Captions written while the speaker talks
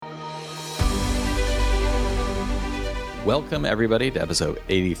Welcome, everybody, to episode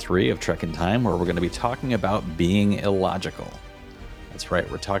 83 of Trek in Time, where we're going to be talking about being illogical. That's right,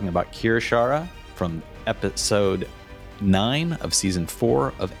 we're talking about Kirishara from episode 9 of season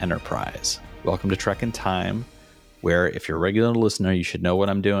 4 of Enterprise. Welcome to Trek in Time, where if you're a regular listener, you should know what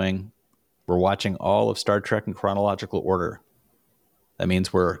I'm doing. We're watching all of Star Trek in chronological order. That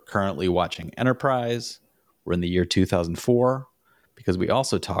means we're currently watching Enterprise. We're in the year 2004, because we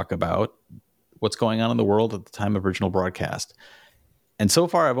also talk about what's going on in the world at the time of original broadcast. And so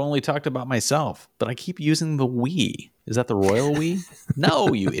far, I've only talked about myself, but I keep using the we. Is that the royal we?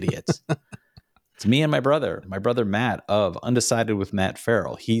 No, you idiots. It's me and my brother Matt of Undecided with Matt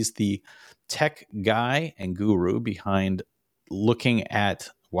Farrell. He's the tech guy and guru behind looking at,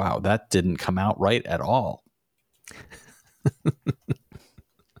 wow, that didn't come out right at all.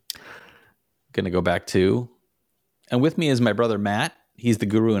 Going to go back to, and with me is my brother Matt. He's the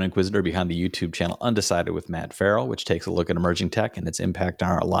guru and inquisitor behind the YouTube channel Undecided with Matt Farrell, which takes a look at emerging tech and its impact on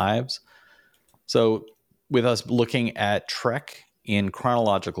our lives. So with us looking at Trek in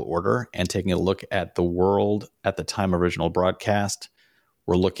chronological order and taking a look at the world at the time of original broadcast,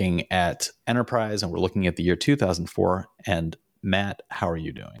 we're looking at Enterprise and we're looking at the year 2004. And Matt, how are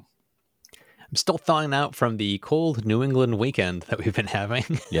you doing? I'm still thawing out from the cold New England weekend that we've been having.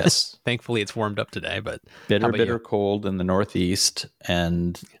 Yes. Thankfully, it's warmed up today, but bitter cold in the Northeast.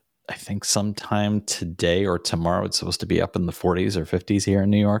 And I think sometime today or tomorrow, it's supposed to be up in the 40s or 50s here in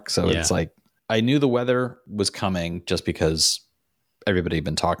New York. So It's like, I knew the weather was coming just because everybody had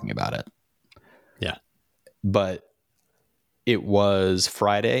been talking about it. Yeah. But it was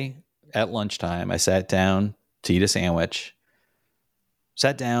Friday at lunchtime. I sat down to eat a sandwich.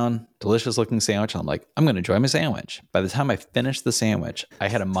 Sat down, delicious looking sandwich. I'm like, I'm going to enjoy my sandwich. By the time I finished the sandwich, I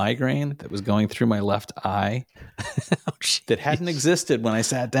had a migraine that was going through my left eye that hadn't existed when I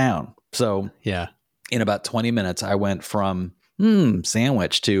sat down. So in about 20 minutes, I went from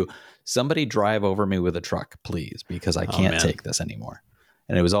sandwich to somebody drive over me with a truck, please, because I can't take this anymore.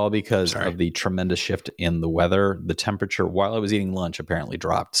 And it was all because of the tremendous shift in the weather. The temperature while I was eating lunch apparently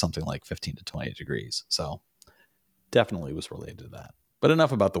dropped something like 15 to 20 degrees. So definitely was related to that. But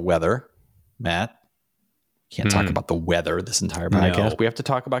enough about the weather, Matt. Can't talk about the weather this entire podcast. No. We have to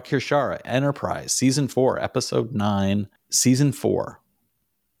talk about Kirishara, Enterprise, Season 4, Episode 9, Season 4.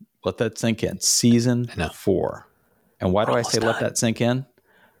 Let that sink in. Season 4. And why do I say let that sink in?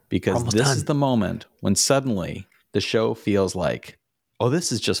 Because this is the moment when suddenly the show feels like, oh,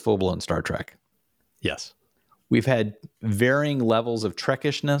 this is just full-blown Star Trek. Yes. We've had varying levels of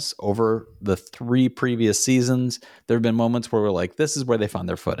Trekishness over the 3 previous seasons. There have been moments where we're like, this is where they found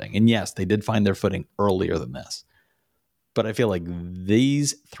their footing. And yes, they did find their footing earlier than this. But I feel like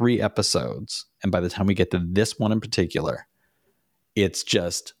these 3 episodes, and by the time we get to this one in particular, it's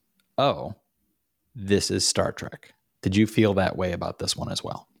just, oh, this is Star Trek. Did you feel that way about this one as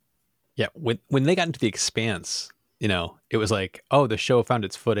well? Yeah. When they got into The Expanse, it was like, oh, the show found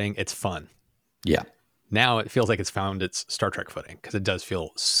its footing. It's fun. Yeah. Now it feels like it's found its Star Trek footing because it does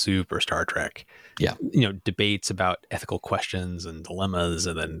feel super Star Trek. Yeah. Debates about ethical questions and dilemmas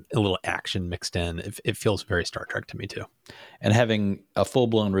and then a little action mixed in. It feels very Star Trek to me too. And having a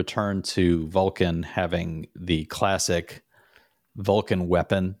full-blown return to Vulcan, having the classic Vulcan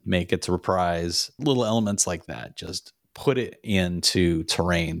weapon make its reprise, little elements like that, just put it into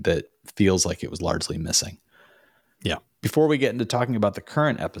terrain that feels like it was largely missing. Yeah. Before we get into talking about the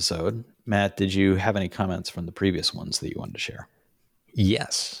current episode, Matt, did you have any comments from the previous ones that you wanted to share?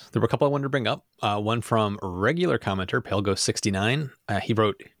 Yes. There were a couple I wanted to bring up. One from regular commenter, PaleGhost69. He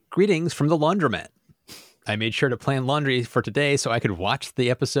wrote, "Greetings from the laundromat. I made sure to plan laundry for today so I could watch the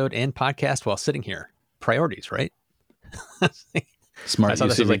episode and podcast while sitting here. Priorities, right?" Smart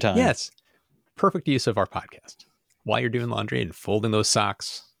use of your time. Yes. Perfect use of our podcast. While you're doing laundry and folding those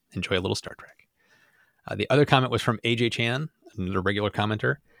socks, enjoy a little Star Trek. The other comment was from AJ Chan, another regular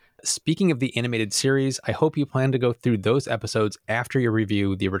commenter. "Speaking of the animated series, I hope you plan to go through those episodes after you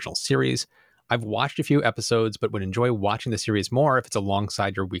review the original series. I've watched a few episodes, but would enjoy watching the series more if it's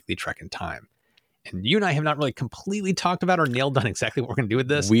alongside your weekly Trek in Time." And you and I have not really completely talked about or nailed down exactly what we're going to do with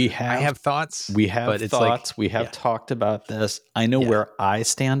this. I have thoughts. We have thoughts. We have talked about this. I know where I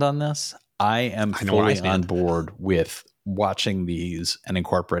stand on this. I am fully on board with watching these and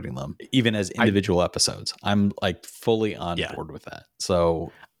incorporating them, even as individual episodes. I'm like fully on board with that.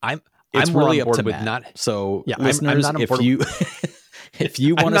 So it's really up to Matt. So listeners, if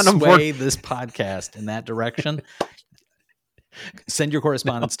you want to sway this podcast in that direction, send your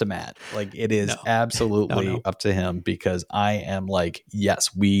correspondence to Matt. Like it is absolutely up to him, because I am like,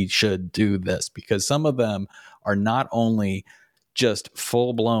 yes, we should do this, because some of them are not only just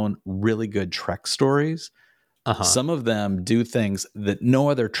full blown, really good Trek stories, Some of them do things that no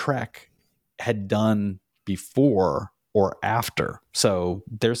other Trek had done before or after. So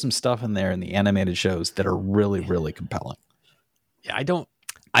there's some stuff in there in the animated shows that are really, really compelling. Yeah, I don't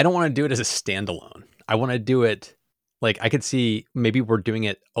want to do it as a standalone. I want to do it like I could see maybe we're doing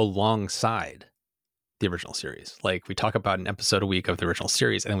it alongside the original series. Like we talk about an episode a week of the original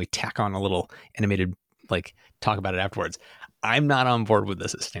series and then we tack on a little animated, like talk about it afterwards. I'm not on board with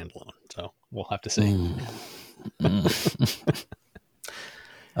this as standalone. So we'll have to see.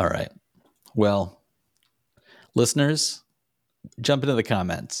 All right. Well, listeners, jump into the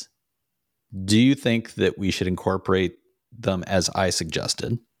comments. Do you think that we should incorporate them as I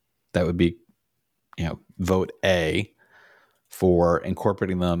suggested? That would be, vote A for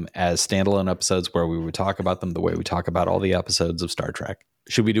incorporating them as standalone episodes where we would talk about them the way we talk about all the episodes of Star Trek.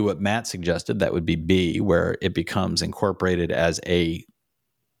 Should we do what Matt suggested? That would be B, where it becomes incorporated as a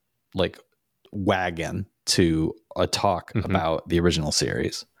wagon to a talk about the original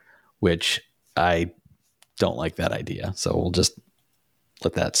series, which I don't like that idea. So we'll just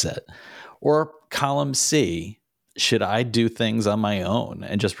let that sit. Or column C, should I do things on my own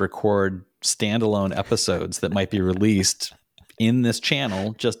and just record standalone episodes that might be released in this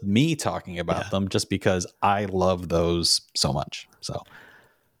channel, just me talking about them, just because I love those so much. So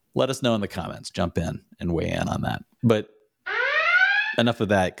let us know in the comments. Jump in and weigh in on that. But enough of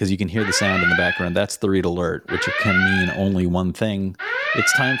that, because you can hear the sound in the background. That's the read alert, which can mean only one thing.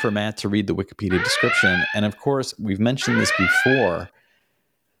 It's time for Matt to read the Wikipedia description. And of course, we've mentioned this before.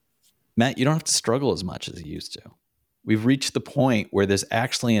 Matt, you don't have to struggle as much as you used to. We've reached the point where there's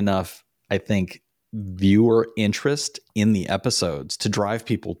actually enough, I think, viewer interest in the episodes to drive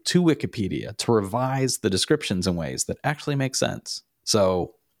people to Wikipedia to revise the descriptions in ways that actually make sense.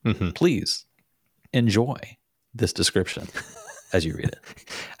 So please enjoy this description as you read it.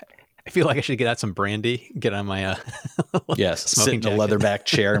 I feel like I should get out some brandy, get on my sit in a leatherback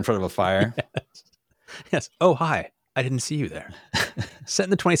chair in front of a fire. Yes. Oh, hi. I didn't see you there. Set in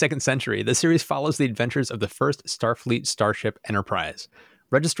the 22nd century, the series follows the adventures of the first Starfleet starship Enterprise,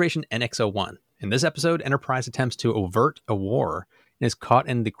 registration NX-01. In this episode, Enterprise attempts to avert a war and is caught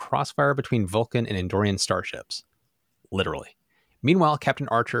in the crossfire between Vulcan and Andorian starships. Literally. Meanwhile, Captain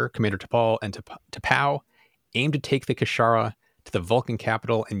Archer, Commander T'Pol, and T'Pau aim to take the Kishara to the Vulcan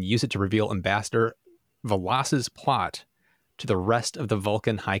capital and use it to reveal Ambassador Valas's plot to the rest of the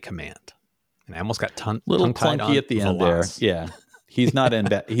Vulcan High Command. And I almost got little tongue-tied clunky at the Valas. end there. Yeah, he's not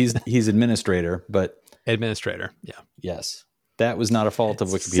he's administrator, but administrator. Yeah. Yes, that was not a fault of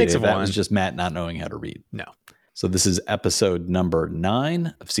Wikipedia. That was just Matt not knowing how to read. No. So this is episode number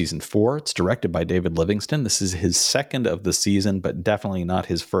 9 of season 4. It's directed by David Livingston. This is his second of the season, but definitely not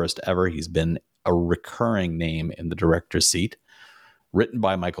his first ever. He's been a recurring name in the director's seat. Written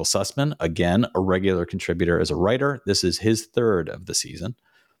by Michael Sussman, again, a regular contributor as a writer. This is his third of the season.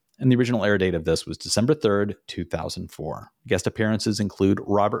 And the original air date of this was December 3rd, 2004. Guest appearances include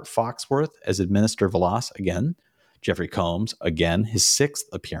Robert Foxworth as Administrator Valas, again. Jeffrey Combs, again, his 6th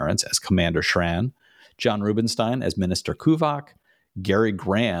appearance as Commander Shran. John Rubinstein as Minister Kuvak. Gary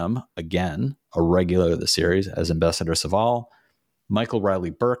Graham, again, a regular of the series, as Ambassador Saval. Michael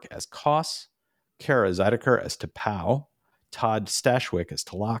Riley Burke as Koss. Kara Zeidecker as T'Pau. Todd Stashwick as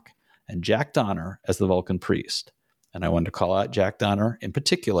Talak. And Jack Donner as the Vulcan Priest. And I wanted to call out Jack Donner in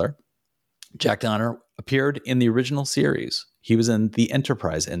particular. Jack Donner appeared in the original series. He was in the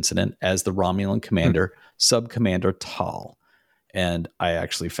Enterprise incident as the Romulan commander, Sub-Commander Tal. And I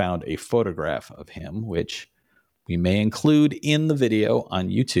actually found a photograph of him, which we may include in the video on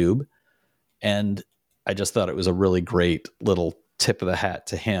YouTube. And I just thought it was a really great little tip of the hat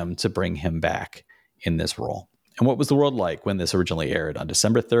to him to bring him back in this role. And what was the world like when this originally aired on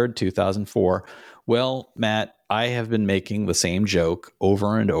December 3rd, 2004? Well, Matt, I have been making the same joke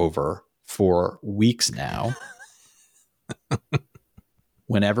over and over for weeks now.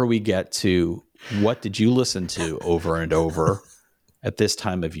 Whenever we get to what did you listen to over and over at this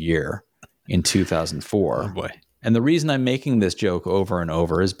time of year in 2004? Oh boy. And the reason I'm making this joke over and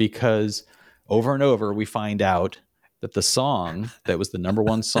over is because over and over we find out that the song that was the number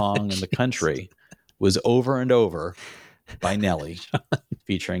one song in the country was Over and Over by Nelly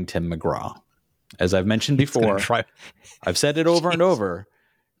featuring Tim McGraw. As I've mentioned before, I've said it over and over.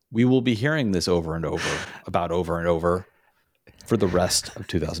 We will be hearing this over and over about over and over for the rest of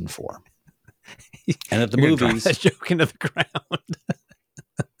 2004. And at the movies, that joke into the ground.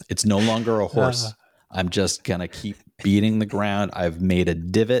 It's no longer a horse. I'm just going to keep beating the ground. I've made a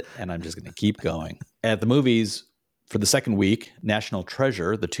divot and I'm just going to keep going. At the movies, for the second week, National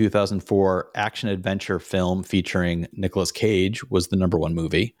Treasure, the 2004 action-adventure film featuring Nicolas Cage, was the number one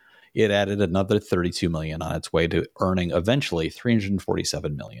movie. it added another 32 million on its way to earning eventually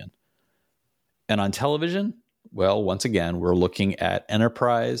 347 million. And on television, well, once again, we're looking at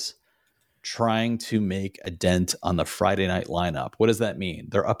Enterprise trying to make a dent on the Friday night lineup. What does that mean?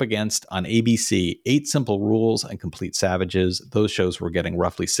 They're up against, on ABC, 8 Simple Rules and Complete Savages. Those shows were getting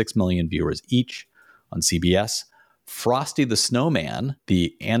roughly 6 million viewers each. On CBS, Frosty the Snowman,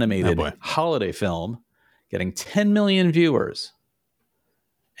 the animated holiday film, getting 10 million viewers.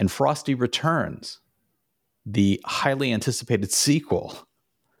 And Frosty Returns, the highly anticipated sequel,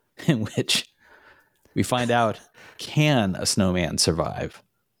 in which we find out, can a snowman survive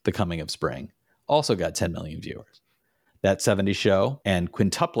the coming of spring, also got 10 million viewers. That 70s Show and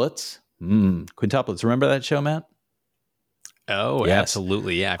Quintuplets. Quintuplets. Remember that show, Matt? Oh, yes.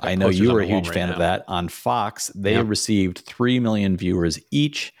 Absolutely. Yeah. I know you were a huge fan of that. On Fox, they received 3 million viewers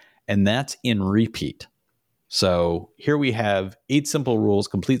each, and that's in repeat. So here we have 8 Simple Rules,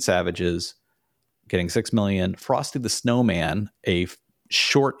 Complete Savages, getting 6 million. Frosty the Snowman, a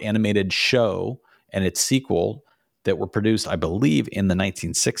short animated show, and its sequel that were produced, I believe, in the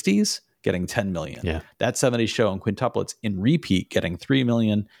 1960s, getting 10 million. Yeah. That 70s Show and Quintuplets in repeat, getting 3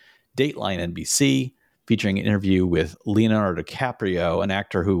 million. Dateline NBC, featuring an interview with Leonardo DiCaprio, an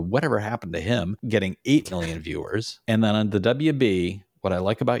actor who, whatever happened to him, getting 8 million viewers. And then on the WB, What I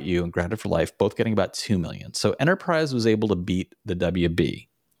Like About You and Grounded for Life, both getting about 2 million. So Enterprise was able to beat the WB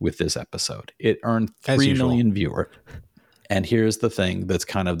with this episode. It earned 3 million viewers. And here's the thing that's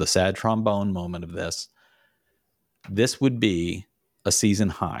kind of the sad trombone moment of this. This would be a season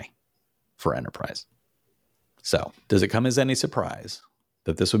high for Enterprise. So does it come as any surprise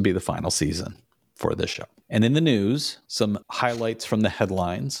that this would be the final season for this show? And in the news, some highlights from the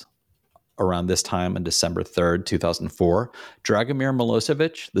headlines around this time on December 3rd, 2004. Dragomir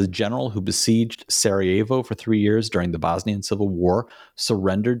Milosevic, the general who besieged Sarajevo for 3 years during the Bosnian Civil War,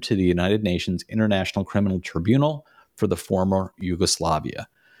 surrendered to the United Nations International Criminal Tribunal for the former Yugoslavia.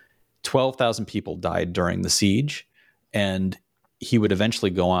 12,000 people died during the siege, and he would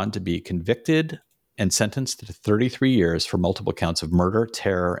eventually go on to be convicted and sentenced to 33 years for multiple counts of murder,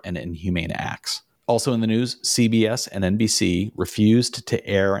 terror, and inhumane acts. Also in the news, CBS and NBC refused to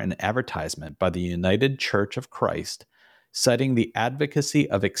air an advertisement by the United Church of Christ, citing the advocacy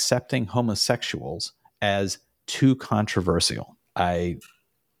of accepting homosexuals as too controversial. I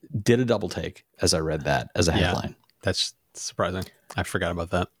did a double take as I read that as a headline. That's surprising. I forgot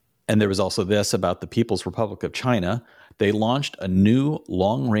about that. And there was also this about the People's Republic of China. They launched a new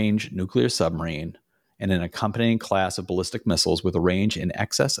long-range nuclear submarine and an accompanying class of ballistic missiles with a range in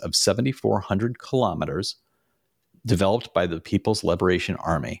excess of 7,400 kilometers, developed by the People's Liberation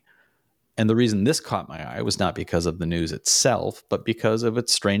Army. And the reason this caught my eye was not because of the news itself, but because of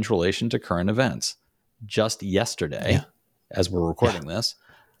its strange relation to current events. Just yesterday, as we're recording this,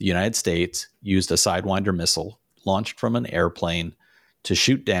 the United States used a Sidewinder missile launched from an airplane to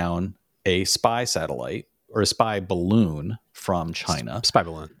shoot down a spy satellite or a spy balloon from China. Spy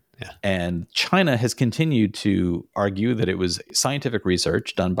balloon, yeah. And China has continued to argue that it was scientific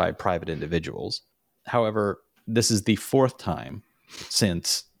research done by private individuals. However, this is the 4th time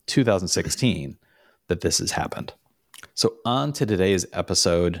since 2016 that this has happened. So on to today's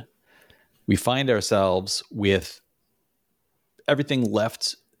episode, we find ourselves with everything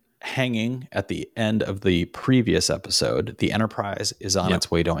left hanging at the end of the previous episode. The Enterprise is on its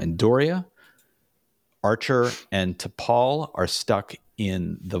way to Andoria. Archer and T'Pol are stuck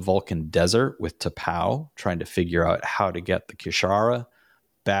in the Vulcan desert with T'Pau, trying to figure out how to get the Kishara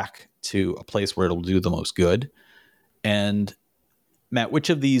back to a place where it'll do the most good. And Matt,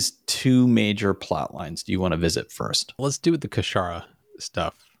 which of these 2 major plot lines do you want to visit first? Let's do the Kishara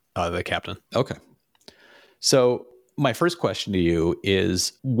stuff, the captain. Okay. So my first question to you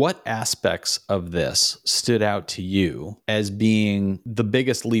is, what aspects of this stood out to you as being the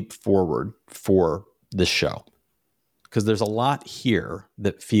biggest leap forward for this show? Because there's a lot here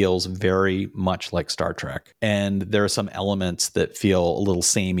that feels very much like Star Trek. And there are some elements that feel a little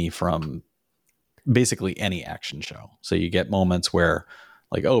samey from basically any action show. So you get moments where,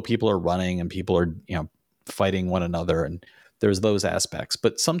 like, oh, people are running and people are, fighting one another, and there's those aspects.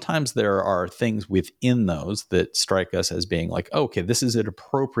 But sometimes there are things within those that strike us as being like, oh, okay, this is an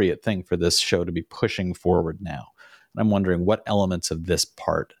appropriate thing for this show to be pushing forward now. And I'm wondering what elements of this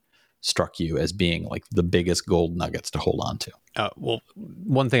part struck you as being like the biggest gold nuggets to hold on to? Well,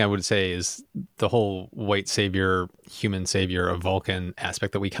 one thing I would say is the whole white savior, human savior of Vulcan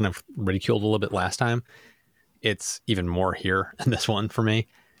aspect that we kind of ridiculed a little bit last time. It's even more here in this one for me.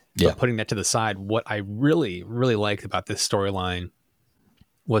 But putting that to the side, what I really, really liked about this storyline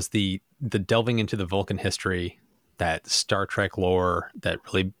was the delving into the Vulcan history, that Star Trek lore that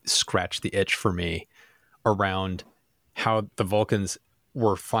really scratched the itch for me around how the Vulcans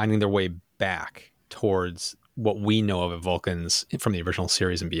were finding their way back towards what we know of Vulcans from the original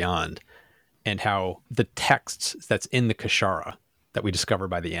series and beyond, and how the texts that's in the Kashara that we discover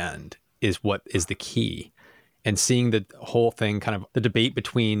by the end is what is the key. And seeing the whole thing, kind of the debate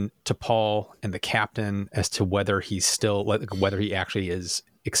between T'Pol and the captain as to whether he's still, whether he actually is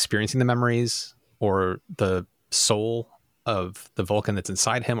experiencing the memories or the soul of the Vulcan that's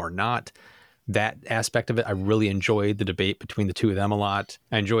inside him or not. That aspect of it, I really enjoyed the debate between the two of them a lot.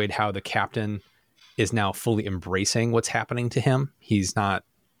 I enjoyed how the captain is now fully embracing what's happening to him. He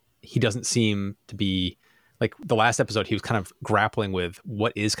doesn't seem to be, like the last episode, he was kind of grappling with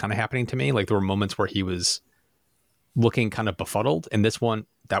what is kind of happening to me. Like there were moments where he was looking kind of befuddled, and this one,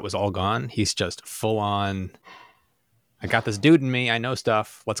 that was all gone. He's just full on, I got this dude in me, I know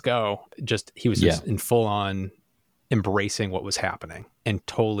stuff, let's go. He was just in full on embracing what was happening and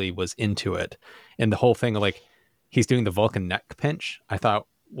totally was into it. And the whole thing, like he's doing the Vulcan neck pinch, I thought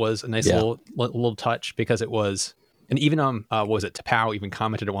was a nice little touch, because it was, and even what was it, T'Pau even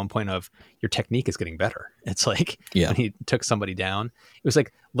commented at one point of, your technique is getting better. It's like when he took somebody down, it was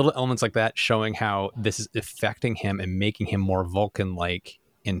like little elements like that showing how this is affecting him and making him more Vulcan-like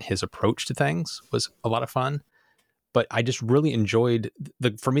in his approach to things was a lot of fun. But I just really enjoyed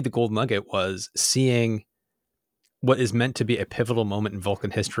for me, the gold nugget was seeing what is meant to be a pivotal moment in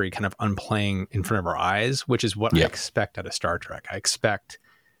Vulcan history kind of unplaying in front of our eyes, which is what I expect out of Star Trek. I expect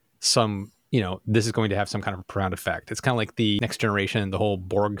some, this is going to have some kind of a profound effect. It's kind of like the Next Generation, the whole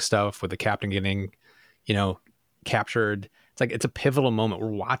Borg stuff with the captain getting, captured. It's like, it's a pivotal moment. We're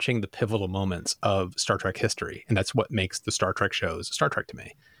watching the pivotal moments of Star Trek history. And that's what makes the Star Trek shows Star Trek to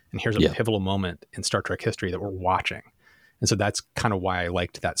me. And here's a pivotal moment in Star Trek history that we're watching. And so that's kind of why I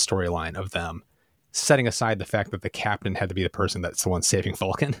liked that storyline of them, setting aside the fact that the captain had to be the person that's the one saving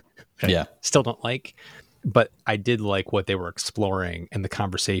Vulcan. Still don't like. But I did like what they were exploring and the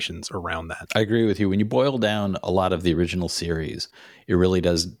conversations around that. I agree with you. When you boil down a lot of the original series, it really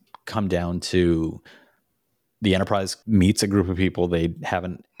does come down to the Enterprise meets a group of people they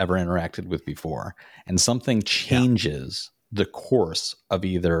haven't ever interacted with before, and something changes the course of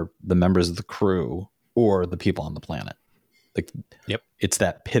either the members of the crew or the people on the planet. Like, it's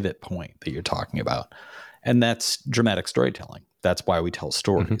that pivot point that you're talking about. And that's dramatic storytelling. That's why we tell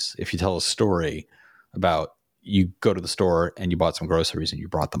stories. Mm-hmm. If you tell a story about you go to the store and you bought some groceries and you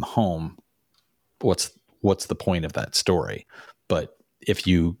brought them home, what's the point of that story? But if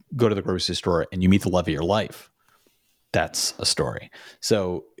you go to the grocery store and you meet the love of your life, that's a story.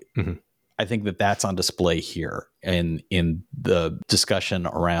 So I think that that's on display here in the discussion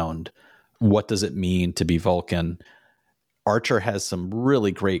around what does it mean to be Vulcan. Archer has some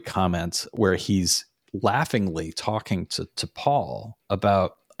really great comments where he's laughingly talking to Paul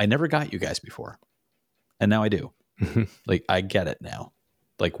about, I never got you guys before. And now I do. Like, I get it now.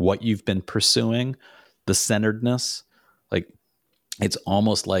 Like, what you've been pursuing, the centeredness, like, it's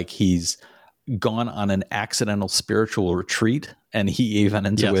almost like he's gone on an accidental spiritual retreat. And he even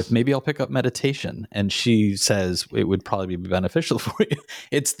ends it with, maybe I'll pick up meditation. And she says, it would probably be beneficial for you.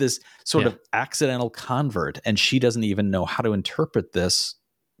 It's this sort of accidental convert. And she doesn't even know how to interpret this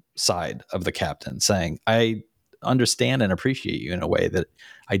side of the captain, saying, I understand and appreciate you in a way that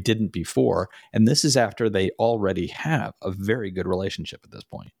I didn't before. And this is after they already have a very good relationship at this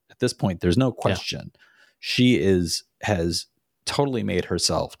point. At this point, there's no question. She has totally made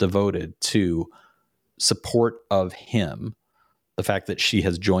herself devoted to support of him, the fact that she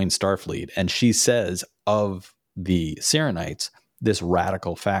has joined Starfleet. And she says of the Sirenites, this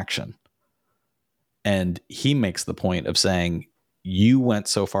radical faction. And he makes the point of saying, you went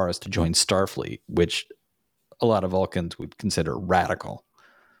so far as to join Starfleet, which a lot of Vulcans would consider radical.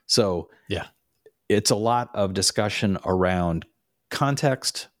 So it's a lot of discussion around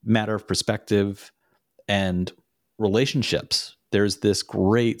context, matter of perspective, and relationships. There's this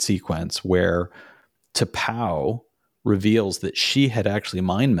great sequence where T'Pau reveals that she had actually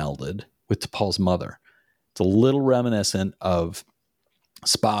mind melded with T'Pol's mother. It's a little reminiscent of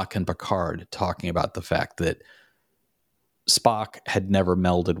Spock and Picard talking about the fact that Spock had never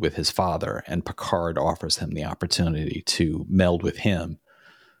melded with his father, and Picard offers him the opportunity to meld with him.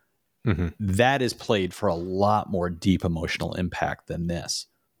 That is played for a lot more deep emotional impact than this.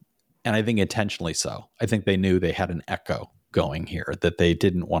 And I think intentionally so. I think they knew they had an echo going here that they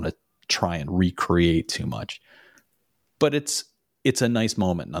didn't want to try and recreate too much. But it's a nice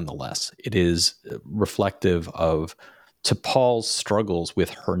moment nonetheless. It is reflective of T'Pol's struggles with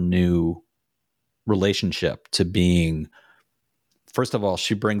her new relationship to being first of all,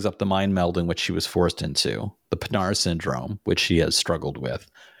 she brings up the mind melding, which she was forced into, the Pinar syndrome, which she has struggled with,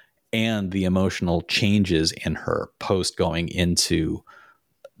 and the emotional changes in her post going into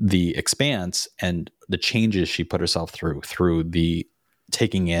the Expanse and the changes she put herself through the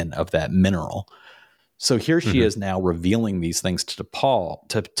taking in of that mineral. So here she is now revealing these things to Paul,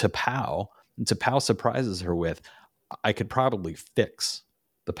 to Pow, and to Pow surprises her with, I could probably fix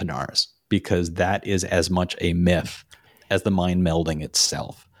the Pinars because that is as much a myth as the mind melding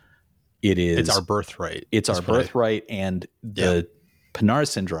itself. It's our birthright. It's our birthright. And the Pinar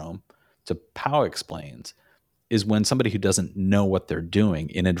syndrome, to Pow explains, is when somebody who doesn't know what they're doing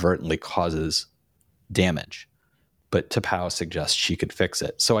inadvertently causes damage. But T'Pau suggests she could fix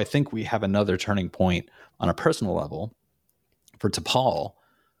it. So I think we have another turning point on a personal level for T'Pol,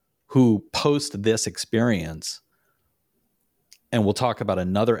 who post this experience, and we'll talk about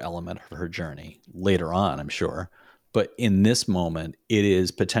another element of her journey later on, I'm sure. But in this moment, it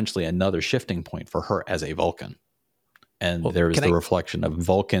is potentially another shifting point for her as a Vulcan. And there is the reflection of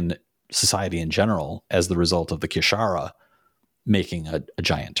Vulcan society in general as the result of the Kishara making a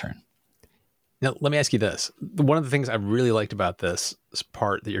giant turn. Now, let me ask you this. One of the things I really liked about this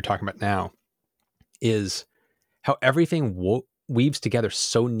part that you're talking about now is how everything weaves together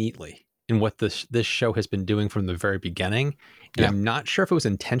so neatly in what this show has been doing from the very beginning. And I'm not sure if it was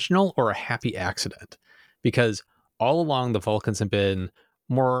intentional or a happy accident, because all along the Vulcans have been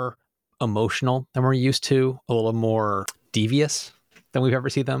more emotional than we're used to, a little more devious than we've ever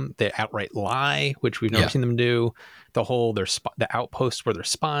seen them. They outright lie, which we've never seen them do. The whole, the outposts where they're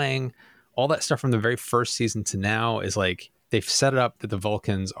spying, all that stuff from the very first season to now is like, they've set it up that the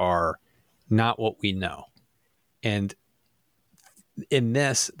Vulcans are not what we know. And in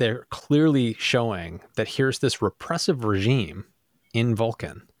this, they're clearly showing that here's this repressive regime in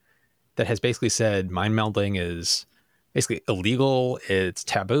Vulcan that has basically said mind melding is basically illegal, it's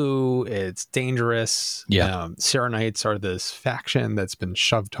taboo, it's dangerous. Serenites are this faction that's been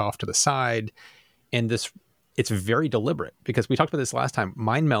shoved off to the side. And it's very deliberate, because we talked about this last time.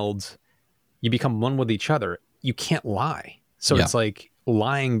 Mind melds, you become one with each other. You can't lie. So it's like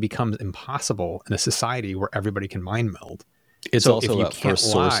lying becomes impossible in a society where everybody can mind meld. It's also about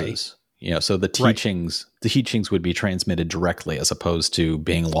first sources. So the teachings would be transmitted directly as opposed to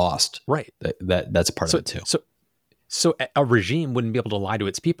being lost. Right. That's part of it too. So a regime wouldn't be able to lie to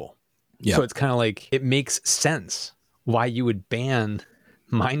its people. Yeah. So it's kind of like, it makes sense why you would ban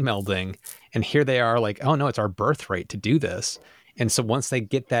mind melding. And here they are like, oh no, it's our birthright to do this. And so once they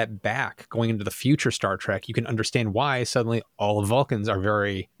get that back going into the future Star Trek, you can understand why suddenly all Vulcans are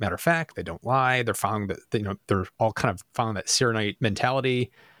very matter of fact. They don't lie. They're following they're all kind of following that Serenite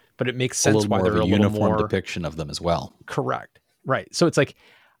mentality, but it makes sense why they're a uniform depiction of them as well. Correct. Right. So it's like,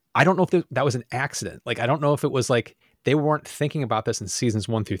 I don't know if that was an accident. Like, I don't know if it was like they weren't thinking about this in seasons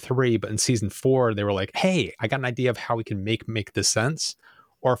 1 through 3, but in season 4, they were like, hey, I got an idea of how we can make this sense.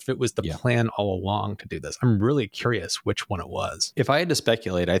 Or if it was the plan all along to do this. I'm really curious which one it was. If I had to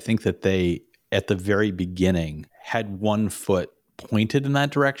speculate, I think that they, at the very beginning, had one foot pointed in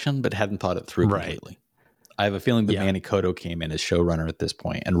that direction, but hadn't thought it through completely. I have a feeling that Manny Koto came in as showrunner at this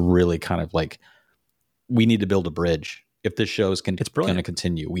point and really kind of like, we need to build a bridge. If this show is going to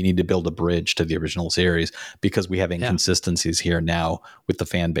continue, we need to build a bridge to the original series because we have inconsistencies here now with the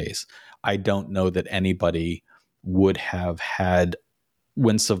fan base. I don't know that anybody would have had...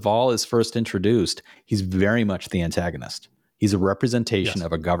 When Saval is first introduced, he's very much the antagonist. He's a representation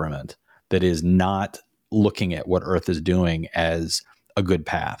of a government that is not looking at what Earth is doing as a good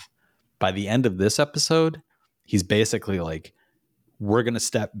path. By the end of this episode, he's basically like, we're going to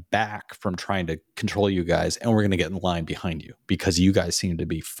step back from trying to control you guys, and we're going to get in line behind you because you guys seem to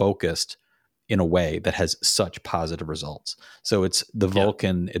be focused in a way that has such positive results. So it's the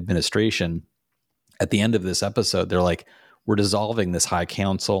Vulcan administration. At the end of this episode, they're like, we're dissolving this high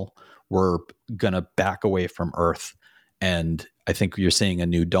council. We're going to back away from Earth. And I think you're seeing a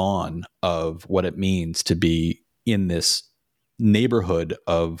new dawn of what it means to be in this neighborhood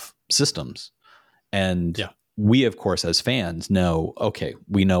of systems. And we, of course, as fans know, okay,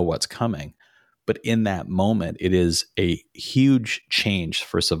 we know what's coming. But in that moment, it is a huge change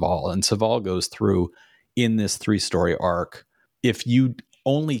for Saval. And Saval goes through in this 3-story arc. If you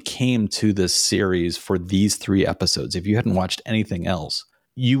only came to this series for these 3 episodes, if you hadn't watched anything else,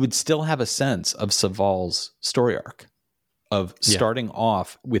 you would still have a sense of Saval's story arc of starting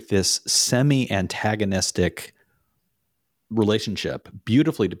off with this semi-antagonistic relationship,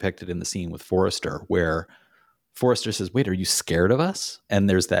 beautifully depicted in the scene with Forrester, where Forrester says, wait, are you scared of us? And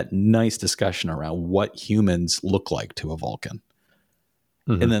there's that nice discussion around what humans look like to a Vulcan.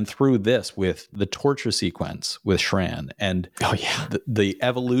 Mhm. And then through this with the torture sequence with Shran and Oh yeah. the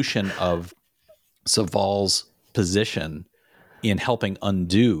evolution of Saval's position in helping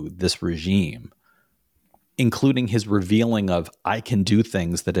undo this regime, including his revealing of, I can do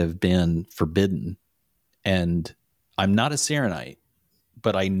things that have been forbidden. And I'm not a Serenite,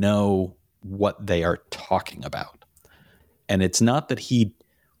 but I know what they are talking about. And it's not that he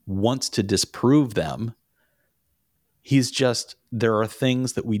wants to disprove them. He's just, there are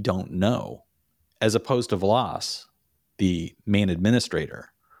things that we don't know, as opposed to Vlas, the main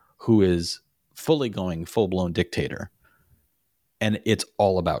administrator, who is fully going full-blown dictator. And it's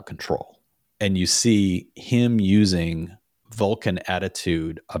all about control. And you see him using Vulcan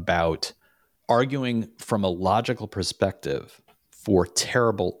attitude about arguing from a logical perspective for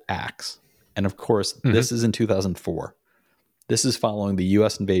terrible acts. And of course, this is in 2004. This is following the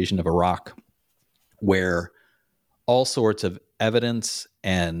US invasion of Iraq, where all sorts of evidence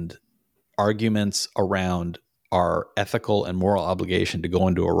and arguments around our ethical and moral obligation to go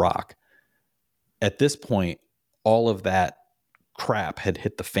into Iraq. At this point, all of that crap had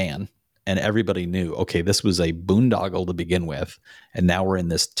hit the fan, and everybody knew, okay, this was a boondoggle to begin with, and now we're in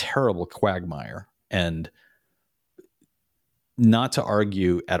this terrible quagmire. And not to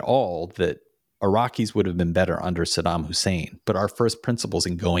argue at all that Iraqis would have been better under Saddam Hussein, but our first principles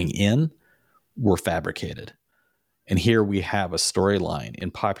in going in were fabricated. And here we have a storyline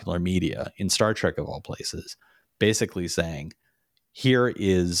in popular media, in Star Trek of all places, basically saying, here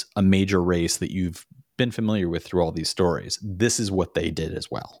is a major race that you've been familiar with through all these stories. This is what they did as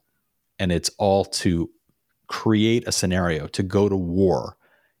well. And it's all to create a scenario to go to war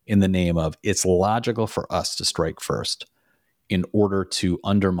in the name of, it's logical for us to strike first in order to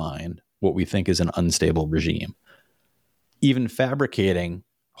undermine what we think is an unstable regime. Even fabricating,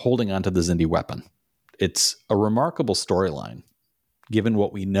 holding onto the Xindi weapon. It's a remarkable storyline, given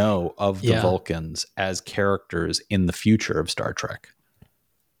what we know of the Vulcans as characters in the future of Star Trek.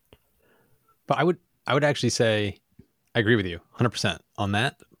 But I would actually say I agree with you 100% on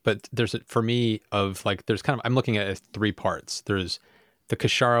that. But there's, for me, of like, there's kind of, I'm looking at it as three parts. There's the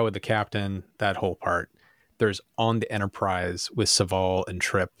Kashara with the captain, that whole part. There's on the Enterprise with Saval and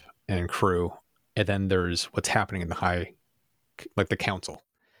Trip and crew. And then there's what's happening in the high, like the council.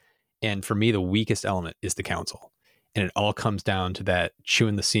 And for me, the weakest element is the council. And it all comes down to that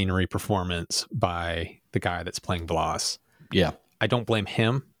chewing the scenery performance by the guy that's playing Vlas. Yeah. I don't blame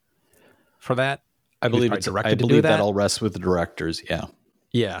him for that. I believe that all rests with the directors. Yeah.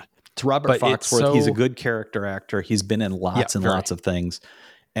 Yeah. It's Robert Foxworth. He's a good character actor. He's been in lots and lots of things.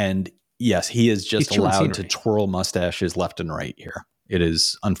 And yes, he is just allowed to twirl mustaches left and right here. It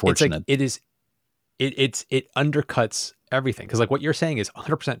is unfortunate. It undercuts everything. Because like what you're saying is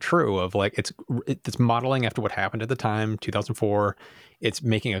 100% true of like, it's modeling after what happened at the time, 2004. It's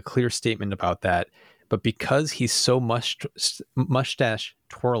making a clear statement about that. But because he's so mustache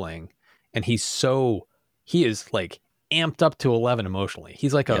twirling and he is like amped up to 11 emotionally.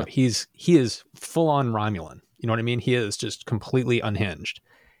 He's like he is full on Romulan. You know what I mean? He is just completely unhinged.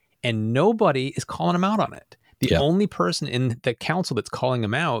 And nobody is calling him out on it. The only person in the council that's calling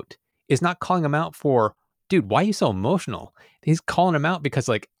him out is not calling him out for, dude, why are you so emotional? He's calling him out because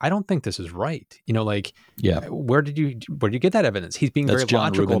like, I don't think this is right. You know, like, where did you get that evidence? He's being very John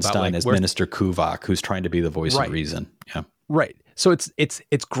logical Rubinstein about like, as Minister Kuvak, who's trying to be the voice of reason. Yeah. Right. So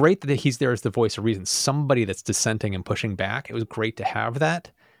it's great that he's there as the voice of reason, somebody that's dissenting and pushing back. It was great to have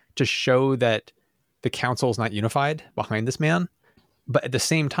that to show that the council is not unified behind this man. But at the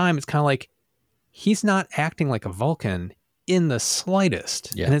same time, it's kind of like, he's not acting like a Vulcan in the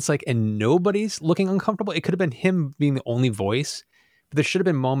slightest. Yeah. And it's like, and nobody's looking uncomfortable. It could have been him being the only voice, but there should have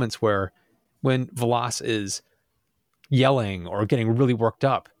been moments where when Vlas is yelling or getting really worked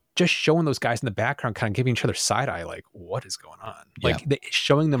up, just showing those guys in the background, kind of giving each other side eye, like, what is going on? Like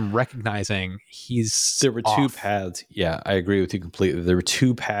showing them recognizing there were two paths. Yeah, I agree with you completely. There were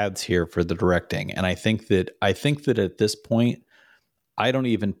two paths here for the directing. And I think that at this point, I don't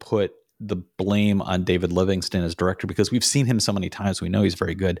even put the blame on David Livingston as director because we've seen him so many times. We know he's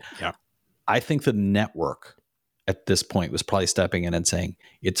very good. Yeah. I think the network at this point was probably stepping in and saying,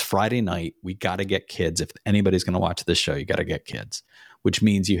 it's Friday night. We got to get kids. If anybody's going to watch this show, you got to get kids, which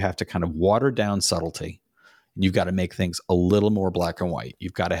means you have to kind of water down subtlety. You've got to make things a little more black and white.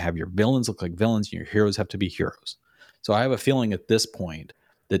 You've got to have your villains look like villains and your heroes have to be heroes. So I have a feeling at this point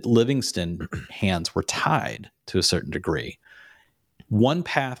that Livingston hands were tied to a certain degree. One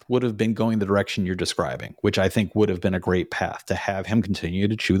path would have been going the direction you're describing, which I think would have been a great path to have him continue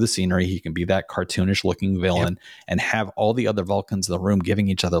to chew the scenery. He can be that cartoonish looking villain and have all the other Vulcans in the room giving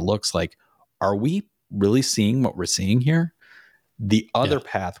each other looks like, are we really seeing what we're seeing here? The other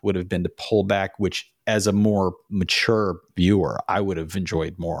path would have been to pull back, which as a more mature viewer, I would have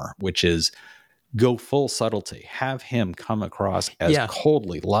enjoyed more, which is go full subtlety, have him come across as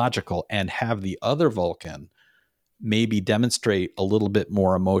coldly logical, and have the other Vulcan maybe demonstrate a little bit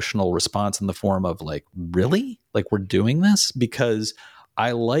more emotional response in the form of like, really? Like, we're doing this? Because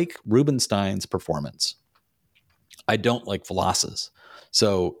I like Rubinstein's performance. I don't like V'Las's.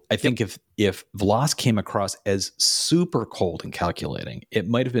 So I think if V'Las came across as super cold and calculating, it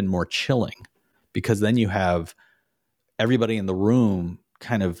might have been more chilling, because then you have everybody in the room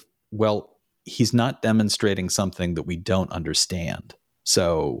kind of, well, he's not demonstrating something that we don't understand.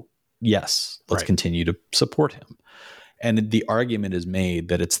 So yes, let's continue to support him. And the argument is made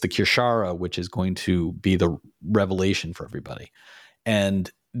that it's the Kir'Shara which is going to be the revelation for everybody. And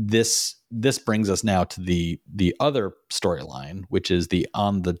this brings us now to the other storyline, which is the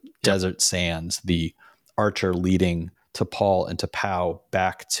on the desert sands, the Archer leading T'Pol and T'Pau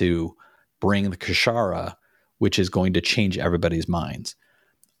back to bring the Kir'Shara, which is going to change everybody's minds.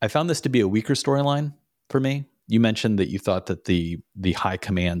 I found this to be a weaker storyline for me. You mentioned that you thought that the high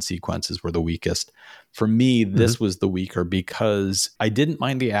command sequences were the weakest. For me, this was the weaker, because I didn't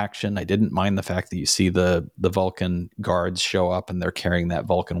mind the action. I didn't mind the fact that you see the Vulcan guards show up and they're carrying that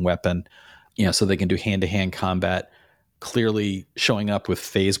Vulcan weapon, so they can do hand-to-hand combat. Clearly showing up with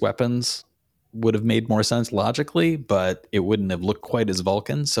phase weapons would have made more sense logically, but it wouldn't have looked quite as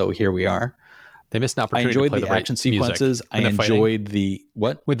Vulcan. So here we are. They missed an opportunity. I enjoyed to play the right action sequences. I enjoyed the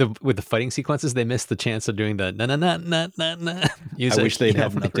what with the fighting sequences. They missed the chance of doing the na na na na na na music. I wish they'd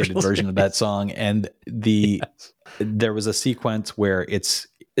have an updated version of that song. And there was a sequence where it's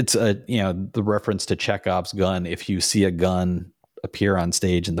a the reference to Chekhov's gun. If you see a gun appear on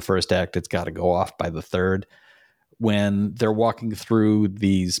stage in the first act, it's got to go off by the third. When they're walking through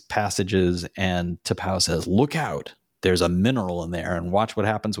these passages, and T'Pau says, "Look out! There's a mineral in there, and watch what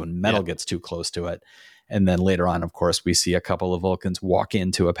happens when metal gets too close to it." And then later on, of course, we see a couple of Vulcans walk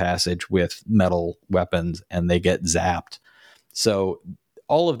into a passage with metal weapons and they get zapped. So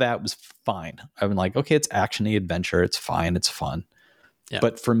all of that was fine. I'm like, okay, it's actiony adventure. It's fine. It's fun. Yeah.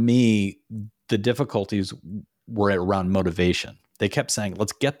 But for me, the difficulties were around motivation. They kept saying,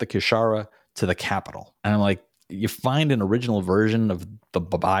 let's get the Kir'Shara to the capital. And I'm like, you find an original version of the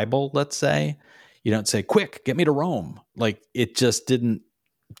Bible, let's say. You don't say, quick, get me to Rome. Like, it just didn't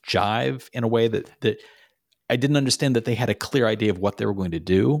jive in a way that I didn't understand that they had a clear idea of what they were going to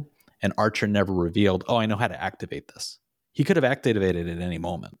do. And Archer never revealed, I know how to activate this. He could have activated it at any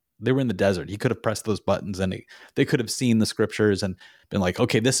moment. They were in the desert. He could have pressed those buttons and they could have seen the scriptures and been like,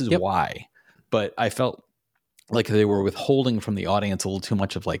 okay, this is why. But I felt like they were withholding from the audience a little too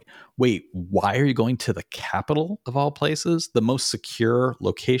much of like, wait, why are you going to the capital of all places? The most secure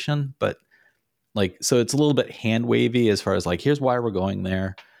location, but so it's a little bit hand wavy as far as like, here's why we're going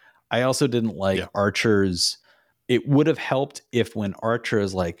there. I also didn't like Archer's. It would have helped if when Archer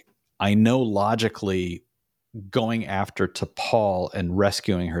is like, I know logically going after T'Pol and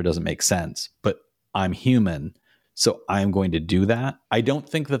rescuing her doesn't make sense, but I'm human, so I'm going to do that. I don't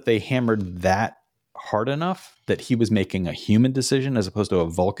think that they hammered that hard enough that he was making a human decision as opposed to a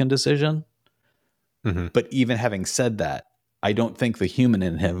Vulcan decision. Mm-hmm. But even having said that, I don't think the human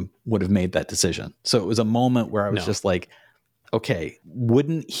in him would have made that decision. So it was a moment where I was just like, okay,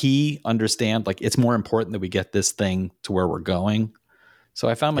 wouldn't he understand? Like, it's more important that we get this thing to where we're going. So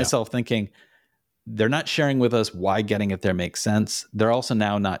I found myself thinking, they're not sharing with us why getting it there makes sense. They're also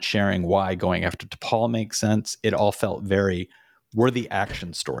now not sharing why going after T'Pol makes sense. It all felt very, we're the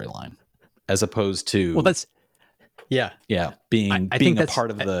action storyline as opposed to, well, that's, being a part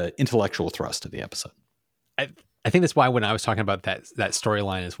of the intellectual thrust of the episode. I think that's why when I was talking about that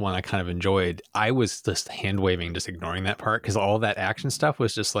storyline is one I kind of enjoyed. I was just hand waving, just ignoring that part, because all that action stuff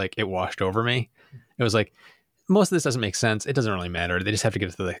was just like, it washed over me. It was like, most of this doesn't make sense. It doesn't really matter. They just have to get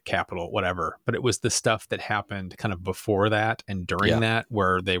to the capital, whatever. But it was the stuff that happened kind of before that and during that,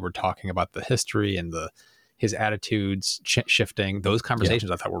 where they were talking about the history and his attitudes shifting. Those conversations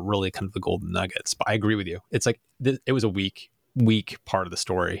I thought were really kind of the golden nuggets. But I agree with you. It's like, it was a weak part of the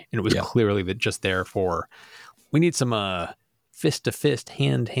story. And it was clearly that just there for, we need some fist to fist,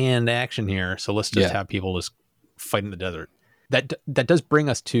 hand action here. So let's just have people just fight in the desert. That does bring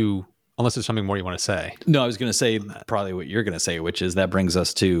us to, unless there's something more you want to say. No, I was going to say probably what you're going to say, which is that brings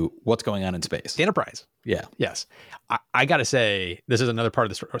us to what's going on in space. The Enterprise. Yeah. Yes. I got to say, this is another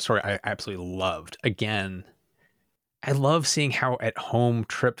part of the story I absolutely loved. Again, I love seeing how at home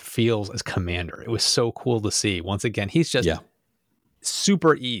Trip feels as commander. It was so cool to see. Once again, he's just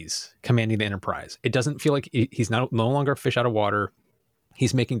super ease commanding the Enterprise. It doesn't feel like he's no longer a fish out of water.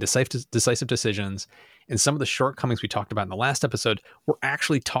 He's making decisive decisions. And some of the shortcomings we talked about in the last episode were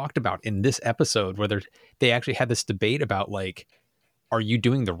actually talked about in this episode, where they actually had this debate about, like, are you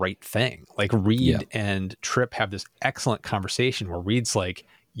doing the right thing? Like, Reed and Trip have this excellent conversation where Reed's like,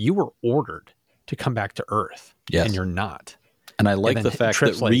 you were ordered to come back to Earth, and you're not. And I like the fact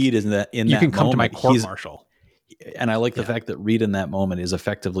that Reed is in that you can come to my court-martial. And I like the fact that Reed in that moment is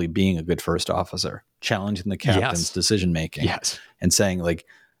effectively being a good first officer, challenging the captain's decision-making and saying, like,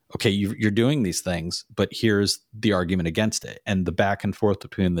 okay, you're doing these things, but here's the argument against it. And the back and forth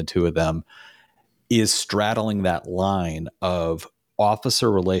between the two of them is straddling that line of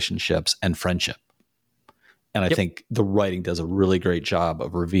officer relationships and friendship. And I think the writing does a really great job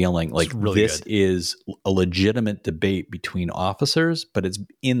of revealing, like, this is a legitimate debate between officers, but it's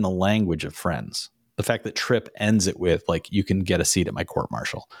in the language of friends. The fact that Trip ends it with, like, you can get a seat at my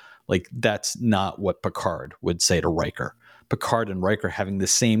court-martial. Like, that's not what Picard would say to Riker. Picard and Riker having the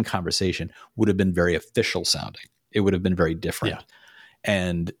same conversation would have been very official sounding. It would have been very different. Yeah.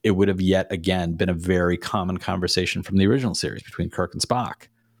 And it would have yet again been a very common conversation from the original series between Kirk and Spock,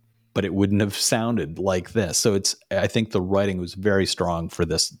 but it wouldn't have sounded like this. So I think the writing was very strong for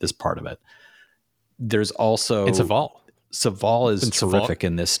this part of it. There's also, and Saval is terrific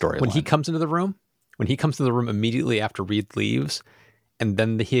in this storyline. When he comes into the room immediately after Reed leaves, and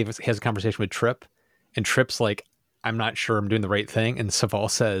then he has a conversation with Trip, and Trip's like, I'm not sure I'm doing the right thing. And Saval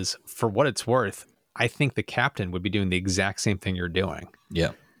says, for what it's worth, I think the captain would be doing the exact same thing you're doing.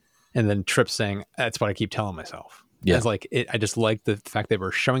 Yeah. And then Trip's saying, that's what I keep telling myself. Yeah. It's like, I just like the fact they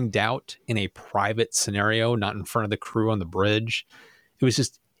were showing doubt in a private scenario, not in front of the crew on the bridge. It was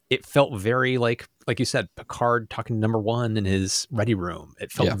just, it felt very like you said, Picard talking to number one in his ready room.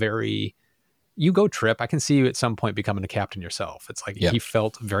 It felt very, you go, Trip. I can see you at some point becoming a captain yourself. It's like, he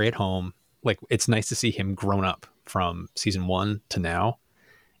felt very at home. Like, it's nice to see him grown up from season 1 to now.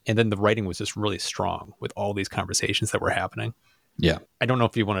 And then the writing was just really strong with all these conversations that were happening. Yeah. I don't know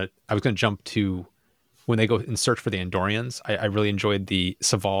if you want to, I was going to jump to when they go and search for the Andorians. I really enjoyed the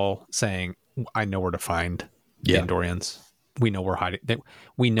Saval saying, I know where to find the Andorians. We know we're hiding.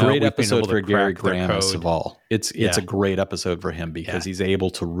 We know. Great episode for Gary Graham as Saval. It's a great episode for him because he's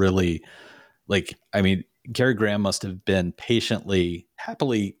able to really, like, I mean, Gary Graham must have been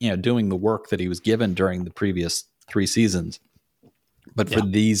happily, doing the work that he was given during the previous 3 seasons. But for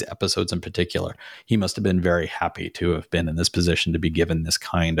these episodes in particular, he must have been very happy to have been in this position to be given this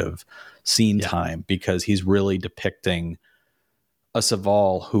kind of scene time, because he's really depicting a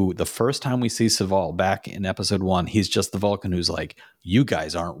Saval who, the first time we see Saval back in episode 1, he's just the Vulcan who's like, you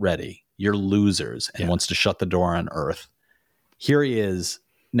guys aren't ready. You're losers, and wants to shut the door on Earth. Here he is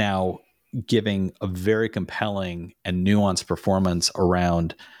now giving a very compelling and nuanced performance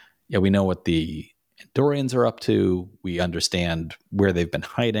around, we know what the Andorians are up to. We understand where they've been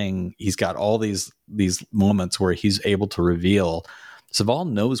hiding. He's got all these moments where he's able to reveal Saval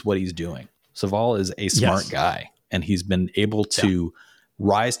knows what he's doing. Saval is a smart guy, and he's been able to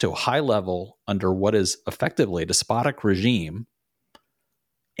rise to a high level under what is effectively a despotic regime.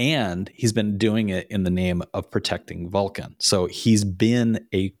 And he's been doing it in the name of protecting Vulcan. So he's been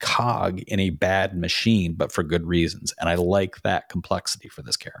a cog in a bad machine, but for good reasons. And I like that complexity for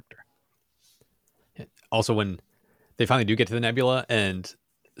this character. Also, when they finally do get to the nebula and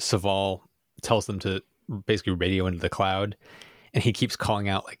Saval tells them to basically radio into the cloud, and he keeps calling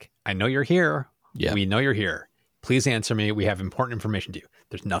out, like, I know you're here. Yeah. We know you're here. Please answer me. We have important information to you.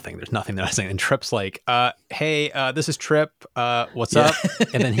 There's nothing that I'm saying. And Trip's like, hey, this is Trip. What's up?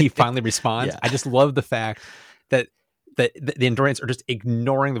 And then he finally responds. I just love the fact that the Andorians are just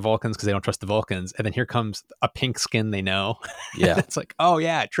ignoring the Vulcans because they don't trust the Vulcans. And then here comes a pink skin they know. Yeah. It's like, oh,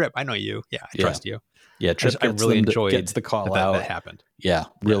 yeah, Trip, I know you. Yeah, I trust you. Yeah, Trip I really enjoyed the call out. That happened. Yeah,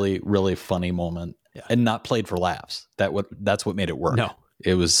 really funny moment. Yeah. And not played for laughs. That's what made it work. No.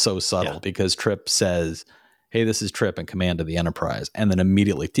 It was so subtle because Trip says, hey, this is Trip in command of the Enterprise. And then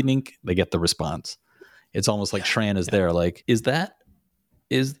immediately, tink, they get the response. It's almost like Shran is there, like, it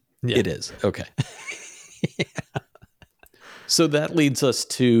is. Okay. So that leads us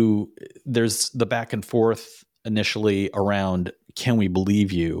to, there's the back and forth initially around, can we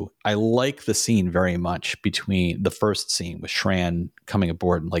believe you? I like the scene very much between the first scene with Shran coming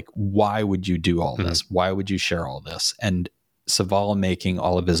aboard and like, why would you do all this? Why would you share all this? And Saval making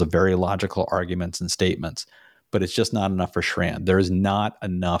all of his very logical arguments and statements, but it's just not enough for Shran. There is not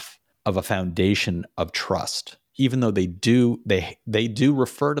enough of a foundation of trust, even though they do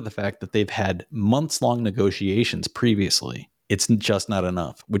refer to the fact that they've had months-long negotiations previously. It's just not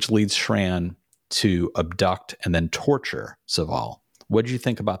enough, which leads Shran to abduct and then torture Saval. What did you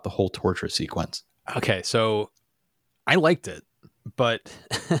think about the whole torture sequence? Okay, so I liked it. But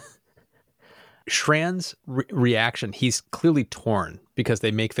Shran's reaction, he's clearly torn because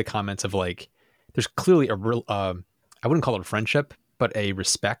they make the comments of like, there's clearly a real, I wouldn't call it a friendship, but a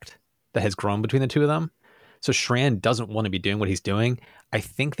respect that has grown between the two of them. So Shran doesn't want to be doing what he's doing. I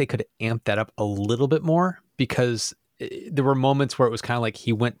think they could amp that up a little bit more because there were moments where it was kind of like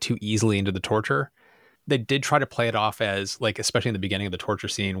he went too easily into the torture. They did try to play it off as like, especially in the beginning of the torture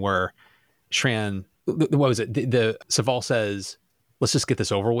scene where Shran, what was it? The Saval says, let's just get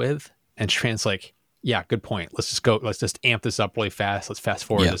this over with. And Shran's like, yeah, good point. Let's just go. Let's just amp this up really fast. Let's fast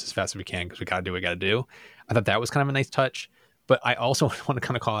forward this as fast as we can because we got to do what we got to do. I thought that was kind of a nice touch. But I also want to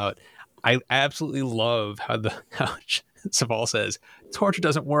kind of call out, I absolutely love how Saval says, torture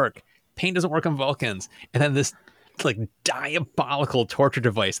doesn't work. Pain doesn't work on Vulcans. And then this like diabolical torture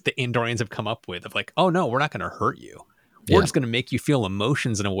device the Andorians have come up with of like, oh no, we're not going to hurt you. We're just going to make you feel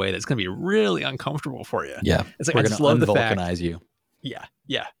emotions in a way that's going to be really uncomfortable for you. Yeah. It's like, we're I going just to love unvulcanize you. Yeah.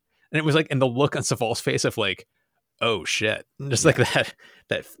 Yeah. And it was like, and the look on Saval's face of like, oh shit. And just like that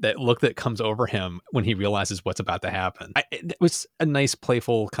look that comes over him when he realizes what's about to happen. It was a nice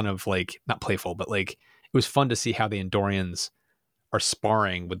playful kind of like, not playful, but like, it was fun to see how the Andorians are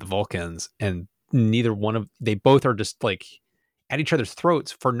sparring with the Vulcans and they both are just like at each other's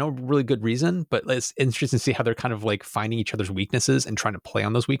throats for no really good reason, but it's interesting to see how they're kind of like finding each other's weaknesses and trying to play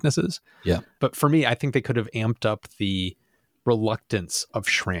on those weaknesses. Yeah. But for me, I think they could have amped up the reluctance of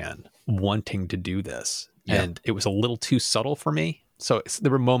Shran wanting to do this. Yeah. And it was a little too subtle for me. So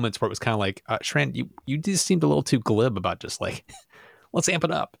there were moments where it was kind of like, Shran, you just seemed a little too glib about just like, let's amp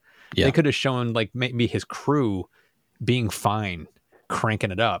it up. Yeah. They could have shown like maybe his crew being fine,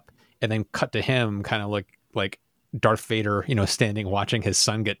 cranking it up, and then cut to him kind of like Darth Vader, standing watching his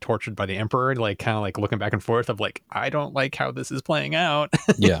son get tortured by the Emperor, like kind of like looking back and forth of like, I don't like how this is playing out.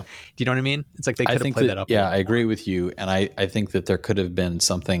 Yeah. Do you know what I mean? It's like they could have played that up. Yeah, I agree with you. And I think that there could have been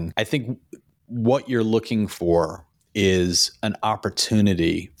something. I think what you're looking for is an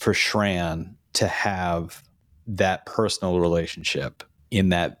opportunity for Shran to have that personal relationship, in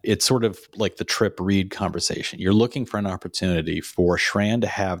that it's sort of like the Trip Reed conversation. You're looking for an opportunity for Shran to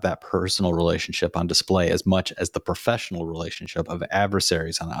have that personal relationship on display as much as the professional relationship of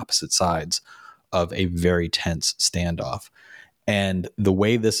adversaries on opposite sides of a very tense standoff. And the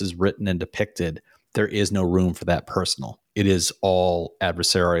way this is written and depicted, there is no room for that personal. It is all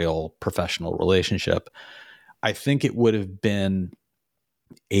adversarial, professional relationship. I think it would have been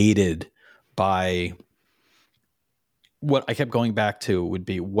aided by what I kept going back to would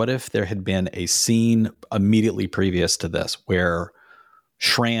be, what if there had been a scene immediately previous to this where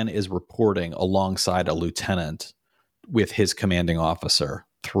Shran is reporting alongside a lieutenant with his commanding officer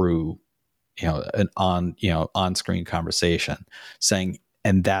through, an on-screen conversation saying,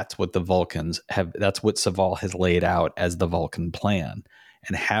 and that's what the Vulcans have, that's what Saval has laid out as the Vulcan plan,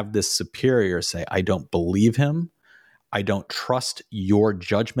 and have this superior say, I don't believe him. I don't trust your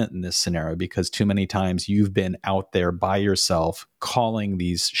judgment in this scenario because too many times you've been out there by yourself calling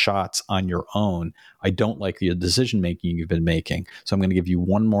these shots on your own. I don't like the decision-making you've been making. So I'm going to give you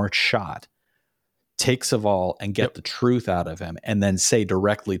one more shot. Take Saval and get the truth out of him, and then say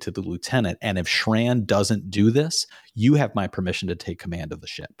directly to the lieutenant, and if Shran doesn't do this, you have my permission to take command of the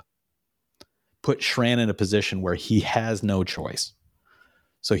ship. Put Shran in a position where he has no choice.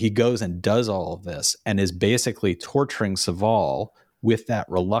 So he goes and does all of this and is basically torturing Saval with that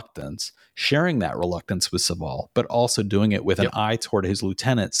reluctance, sharing that reluctance with Saval, but also doing it with an eye toward his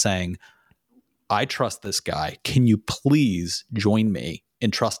lieutenant saying, I trust this guy. Can you please join me in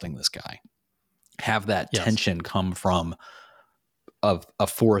trusting this guy? Have that tension come from a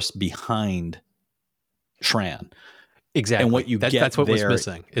force behind Shran. Exactly. And what you get that's what there, was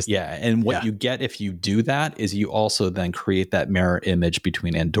missing. And what you get if you do that is you also then create that mirror image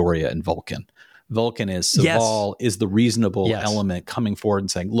between Andoria and Vulcan. Vulcan is Saval is the reasonable element coming forward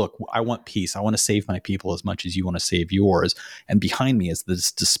and saying, look, I want peace. I want to save my people as much as you want to save yours. And behind me is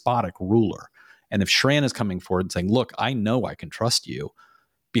this despotic ruler. And if Shran is coming forward and saying, look, I know I can trust you,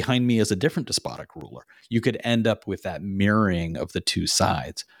 behind me is a different despotic ruler. You could end up with that mirroring of the two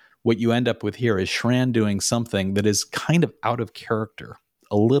sides. What you end up with here is Shran doing something that is kind of out of character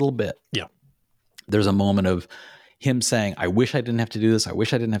a little bit. Yeah. There's a moment of him saying, I wish I didn't have to do this. I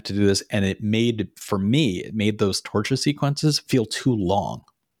wish I didn't have to do this. And it made those torture sequences feel too long.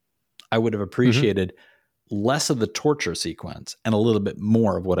 I would have appreciated less of the torture sequence and a little bit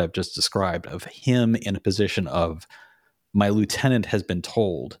more of what I've just described, of him in a position of, my lieutenant has been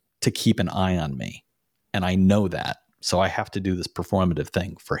told to keep an eye on me. And I know that. So I have to do this performative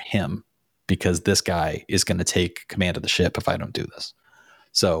thing for him because this guy is going to take command of the ship if I don't do this.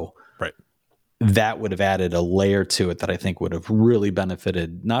 So that would have added a layer to it that I think would have really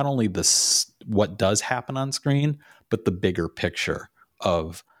benefited not only what does happen on screen, but the bigger picture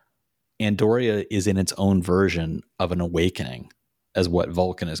of Andoria is in its own version of an awakening as what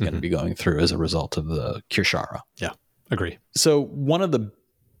Vulcan is going to be going through as a result of the Kir'Shara. Yeah, agree. So one of the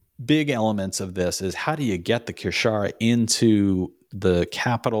big elements of this is, how do you get the Kir'Shara into the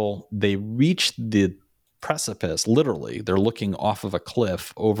capital? They reach the precipice, literally. They're looking off of a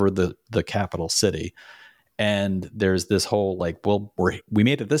cliff over the capital city. And there's this whole like, well, we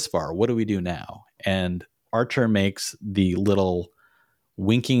made it this far. What do we do now? And Archer makes the little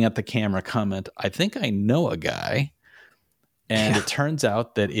winking at the camera comment, I think I know a guy. And it turns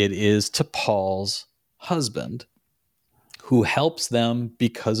out that it is T'Pol's husband, who helps them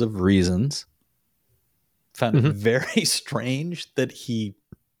because of reasons. Found it very strange that he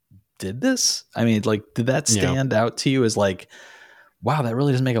did this. I mean, like, did that stand out to you as like, wow, that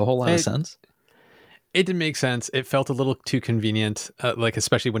really doesn't make a whole lot of sense? It didn't make sense. It felt a little too convenient, like,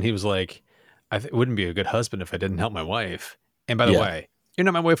 especially when he was like, it wouldn't be a good husband if I didn't help my wife. And by the way, you're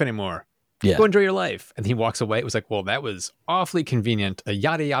not my wife anymore. Yeah. Go enjoy your life. And he walks away. It was like, well, that was awfully convenient. A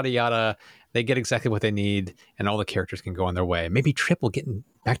yada, yada, yada. They get exactly what they need, and all the characters can go on their way. Maybe Trip will get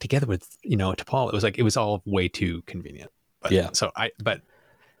back together with, T'Pol. It was like, it was all way too convenient. But, but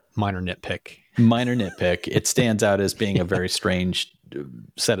minor nitpick. Minor nitpick. It stands out as being a very strange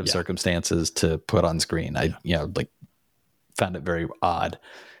set of circumstances to put on screen. I found it very odd.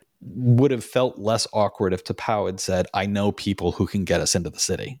 Would have felt less awkward if T'Pau had said, I know people who can get us into the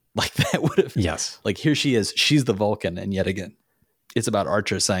city. Like, that would have, like, here she is, she's the Vulcan. And yet again, it's about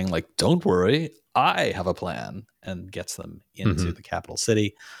Archer saying, like, don't worry, I have a plan, and gets them into the capital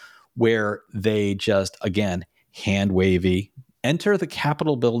city, where they just, again, hand wavy, enter the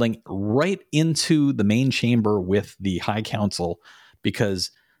Capitol building right into the main chamber with the High Council, because,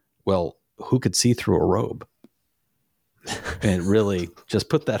 well, who could see through a robe? And really just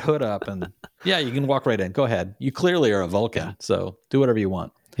put that hood up and you can walk right in. Go ahead. You clearly are a Vulcan, so do whatever you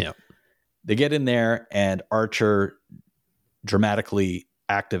want. Yeah. They get in there and Archer dramatically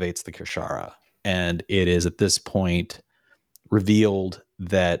activates the Kir'Shara. And it is at this point revealed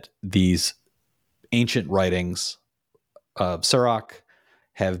that these ancient writings of Surak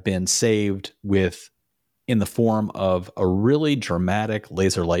have been saved in the form of a really dramatic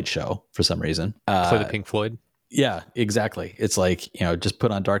laser light show for some reason. Play the Pink Floyd. Yeah, exactly. It's like, just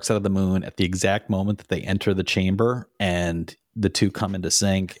put on Dark Side of the Moon at the exact moment that they enter the chamber and the two come into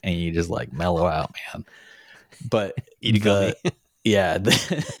sync, and you just like mellow out, man. But the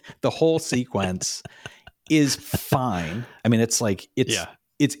whole sequence is fine. I mean, it's like,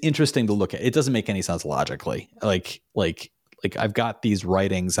 it's interesting to look at. It doesn't make any sense logically. Like I've got these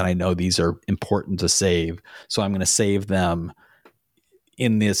writings and I know these are important to save. So I'm going to save them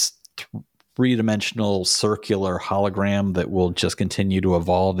in this three-dimensional circular hologram that will just continue to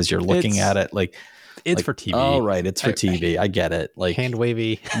evolve as you're looking at it. Like, it's for TV. Oh, right. It's for TV. I get it. Like, hand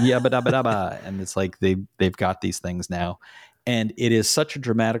wavy. And it's like they've got these things now. And it is such a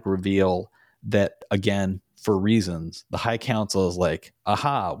dramatic reveal that, again, for reasons, the High Council is like,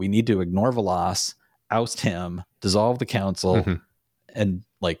 aha, we need to ignore Velas, oust him, dissolve the council, and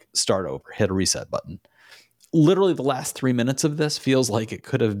like start over, hit a reset button. Literally the last 3 minutes of this feels like it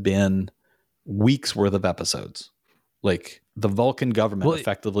could have been weeks worth of episodes. Like, the Vulcan government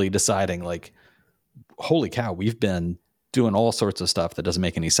effectively deciding, like, holy cow, we've been doing all sorts of stuff that doesn't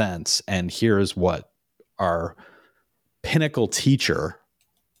make any sense. And here's what our pinnacle teacher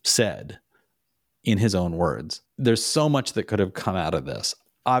said in his own words. There's so much that could have come out of this.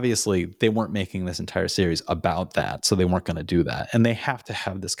 Obviously, they weren't making this entire series about that, so they weren't going to do that. And they have to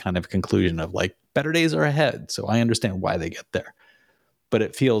have this kind of conclusion of like, better days are ahead. So I understand why they get there. But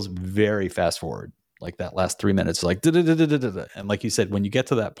it feels very fast forward. Like, that last 3 minutes, like, and like you said, when you get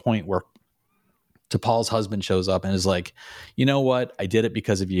to that point where T'Pol's husband shows up and is like, you know what? I did it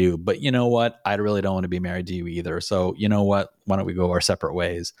because of you, but you know what? I really don't want to be married to you either. So you know what? Why don't we go our separate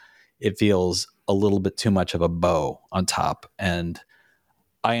ways? It feels a little bit too much of a bow on top. And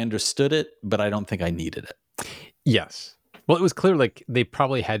I understood it, but I don't think I needed it. Yes. Well, it was clear, like, they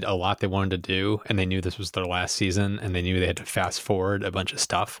probably had a lot they wanted to do, and they knew this was their last season, and they knew they had to fast forward a bunch of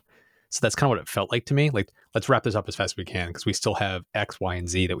stuff. So that's kind of what it felt like to me. Like, let's wrap this up as fast as we can, because we still have X, Y, and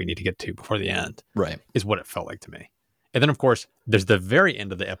Z that we need to get to before the end. Right. Is what it felt like to me. And then, of course, there's the very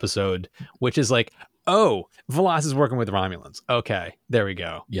end of the episode, which is like, oh, Velas is working with Romulans. Okay, there we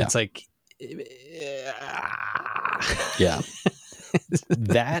go. Yeah. It's like... Yeah.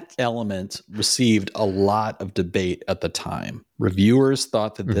 That element received a lot of debate at the time. Reviewers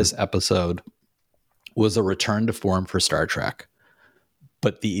thought that this episode was a return to form for Star Trek.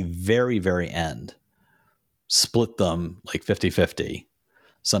 but the very, very end split them like 50-50.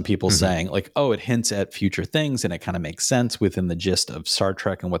 Some people saying like, oh, it hints at future things and it kind of makes sense within the gist of Star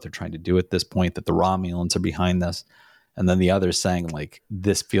Trek and what they're trying to do at this point, that the Romulans are behind this. And then the others saying like,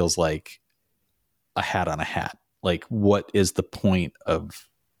 this feels like a hat on a hat. Like, what is the point of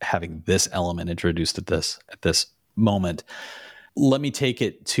having this element introduced at this moment? Let me take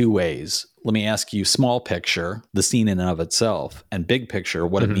it two ways. Let me ask you, small picture, the scene in and of itself, and big picture,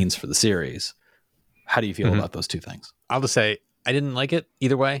 what it means for the series. How do you feel about those two things? I'll just say I didn't like it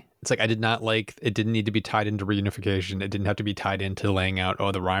either way. It's like I did not like it. Didn't need to be tied into reunification. It didn't have to be tied into laying out,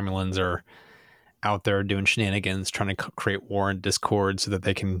 oh, the Romulans are out there doing shenanigans, trying to create war and discord so that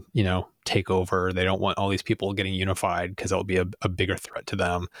they can, take over. They don't want all these people getting unified because that'll be a bigger threat to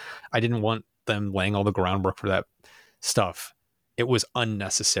them. I didn't want them laying all the groundwork for that stuff. It was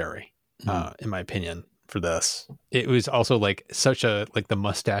unnecessary, in my opinion, for this. It was also like such a, like the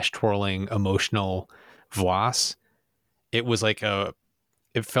mustache twirling emotional V'Las. It was like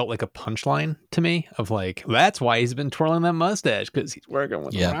it felt like a punchline to me of like, that's why he's been twirling that mustache, because he's working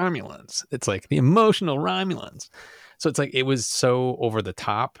with the Romulans. It's like the emotional Romulans. So it's like, it was so over the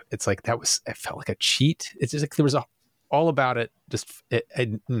top. It's like, it felt like a cheat. It's just like, there was all about it.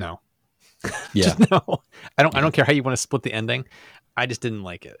 No. Yeah. Just no. I don't care how you want to split the ending. I just didn't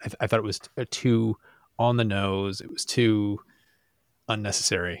like it. I thought it was too on the nose. It was too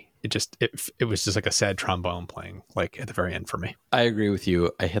unnecessary. It was just like a sad trombone playing like at the very end for me. I agree with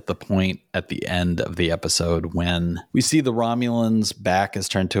you. I hit the point at the end of the episode when we see the Romulan's back is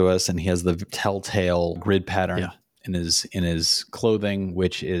turned to us and he has the telltale grid pattern in his clothing,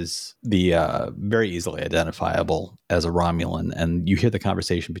 which is the very easily identifiable as a Romulan. And you hear the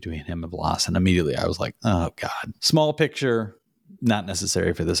conversation between him and V'Las, and immediately I was like, oh God. Small picture, not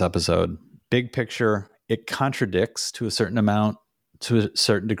necessary for this episode. Big picture, it contradicts to a certain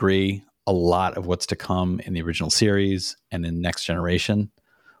degree, a lot of what's to come in the original series and in Next Generation,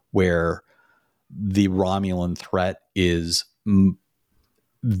 where the Romulan threat is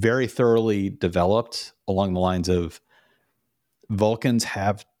very thoroughly developed along the lines of Vulcans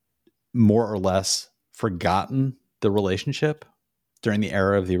have more or less forgotten the relationship during the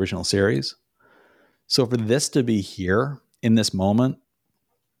era of the original series. So for this to be here in this moment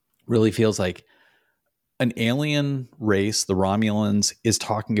really feels like an alien race, the Romulans, is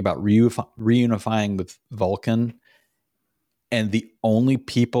talking about reunifying with Vulcan, and the only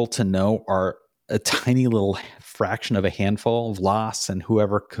people to know are a tiny little fraction of a handful of V'Las and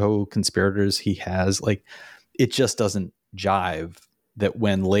whoever co-conspirators he has. Like, it just doesn't jive that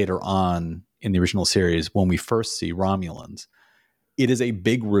when later on in the original series, when we first see Romulans, it is a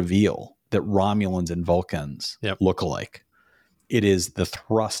big reveal that Romulans and Vulcans look alike. It is the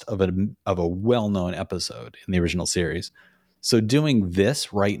thrust of a well-known episode in the original series. So doing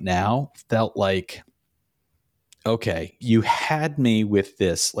this right now felt like, okay, you had me with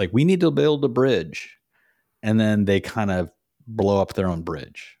this, like, we need to build a bridge. And then they kind of blow up their own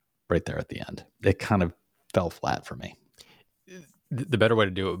bridge right there at the end. It kind of fell flat for me. The better way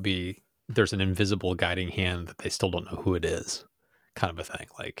to do it would be there's an invisible guiding hand that they still don't know who it is, kind of a thing.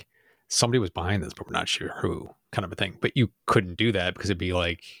 Like, somebody was behind this, but we're not sure who, kind of a thing. But you couldn't do that because it'd be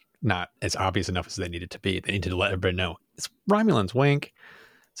like not as obvious enough as they needed to be. They needed to let everybody know it's Romulans, wink.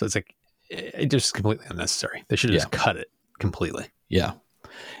 So it's like, it just completely unnecessary. They should have just cut it completely. Yeah.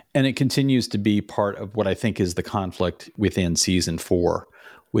 And it continues to be part of what I think is the conflict within season 4,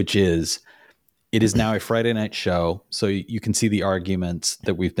 which is it is now a Friday night show. So you can see the arguments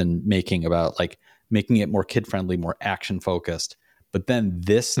that we've been making about like making it more kid friendly, more action focused. But then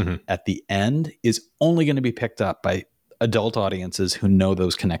this at the end is only going to be picked up by adult audiences who know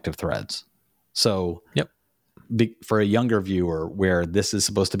those connective threads. So for a younger viewer where this is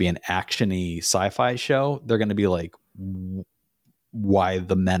supposed to be an action-y sci-fi show, they're going to be like, why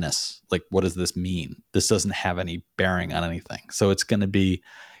the menace? Like, what does this mean? This doesn't have any bearing on anything. So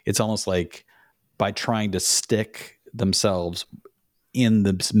it's almost like by trying to stick themselves in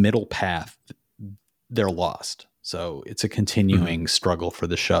the middle path, they're lost. So it's a continuing struggle for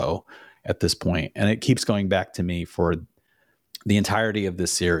the show at this point. And it keeps going back to me for the entirety of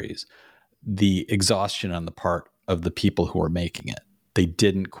this series, the exhaustion on the part of the people who are making it. They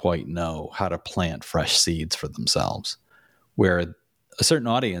didn't quite know how to plant fresh seeds for themselves, where a certain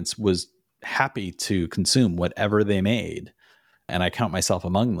audience was happy to consume whatever they made. And I count myself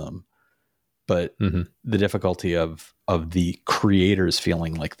among them. But the difficulty of the creators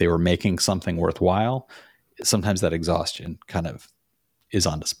feeling like they were making something worthwhile, sometimes that exhaustion kind of is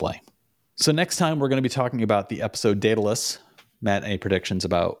on display. So next time we're going to be talking about the episode Daedalus. Matt, any predictions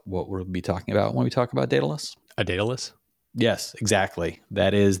about what we'll be talking about when we talk about Daedalus? A Daedalus? Yes, exactly.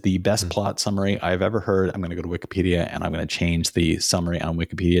 That is the best plot summary I've ever heard. I'm going to go to Wikipedia and I'm going to change the summary on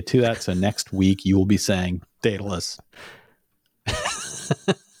Wikipedia to that. So next week you will be saying Daedalus.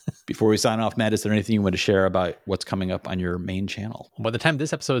 Before we sign off, Matt, is there anything you want to share about what's coming up on your main channel? By the time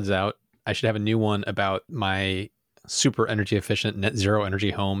this episode's out, I should have a new one about my super energy efficient net zero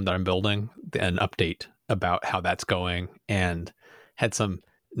energy home that I'm building, an update about how that's going, and had some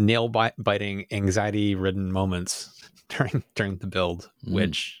nail biting, anxiety ridden moments during the build,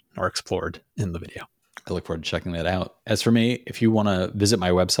 which are explored in the video. I look forward to checking that out. As for me, if you want to visit my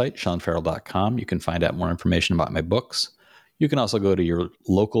website, SeanFarrell.com, you can find out more information about my books. You can also go to your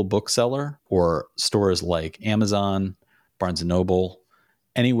local bookseller or stores like Amazon, Barnes & Noble.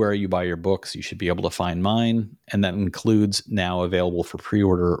 Anywhere you buy your books, you should be able to find mine. And that includes now available for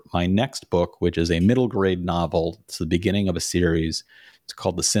pre-order my next book, which is a middle grade novel. It's the beginning of a series. It's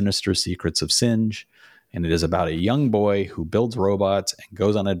called The Sinister Secrets of Singe. And it is about a young boy who builds robots and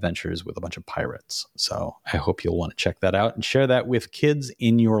goes on adventures with a bunch of pirates. So I hope you'll want to check that out and share that with kids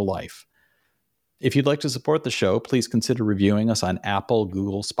in your life. If you'd like to support the show, please consider reviewing us on Apple,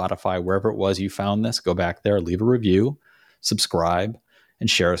 Google, Spotify, wherever it was you found this. Go back there, leave a review, subscribe, and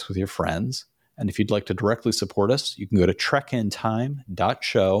share us with your friends. And if you'd like to directly support us, you can go to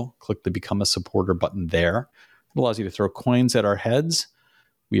trekintime.show, click the Become a Supporter button there. It allows you to throw coins at our heads.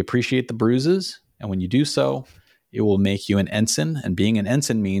 We appreciate the bruises. And when you do so, it will make you an ensign. And being an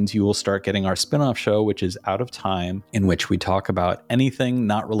ensign means you will start getting our spinoff show, which is Out of Time, in which we talk about anything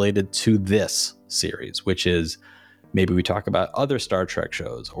not related to this series, which is maybe we talk about other Star Trek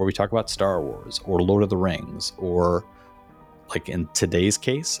shows, or we talk about Star Wars, or Lord of the Rings, or like in today's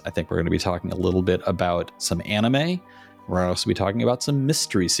case, I think we're going to be talking a little bit about some anime. We're going to also be talking about some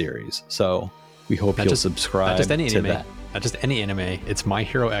mystery series. So we hope you'll subscribe not just any to anime, that. Not just any anime. It's My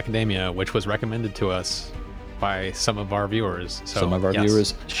Hero Academia, which was recommended to us by some of our viewers. So, some of our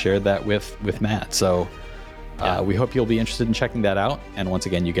viewers shared that with Matt. So we hope you'll be interested in checking that out. And once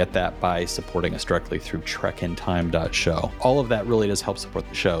again, you get that by supporting us directly through trekintime.show. All of that really does help support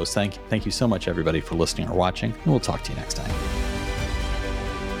the show. So thank you so much, everybody, for listening or watching. And we'll talk to you next time.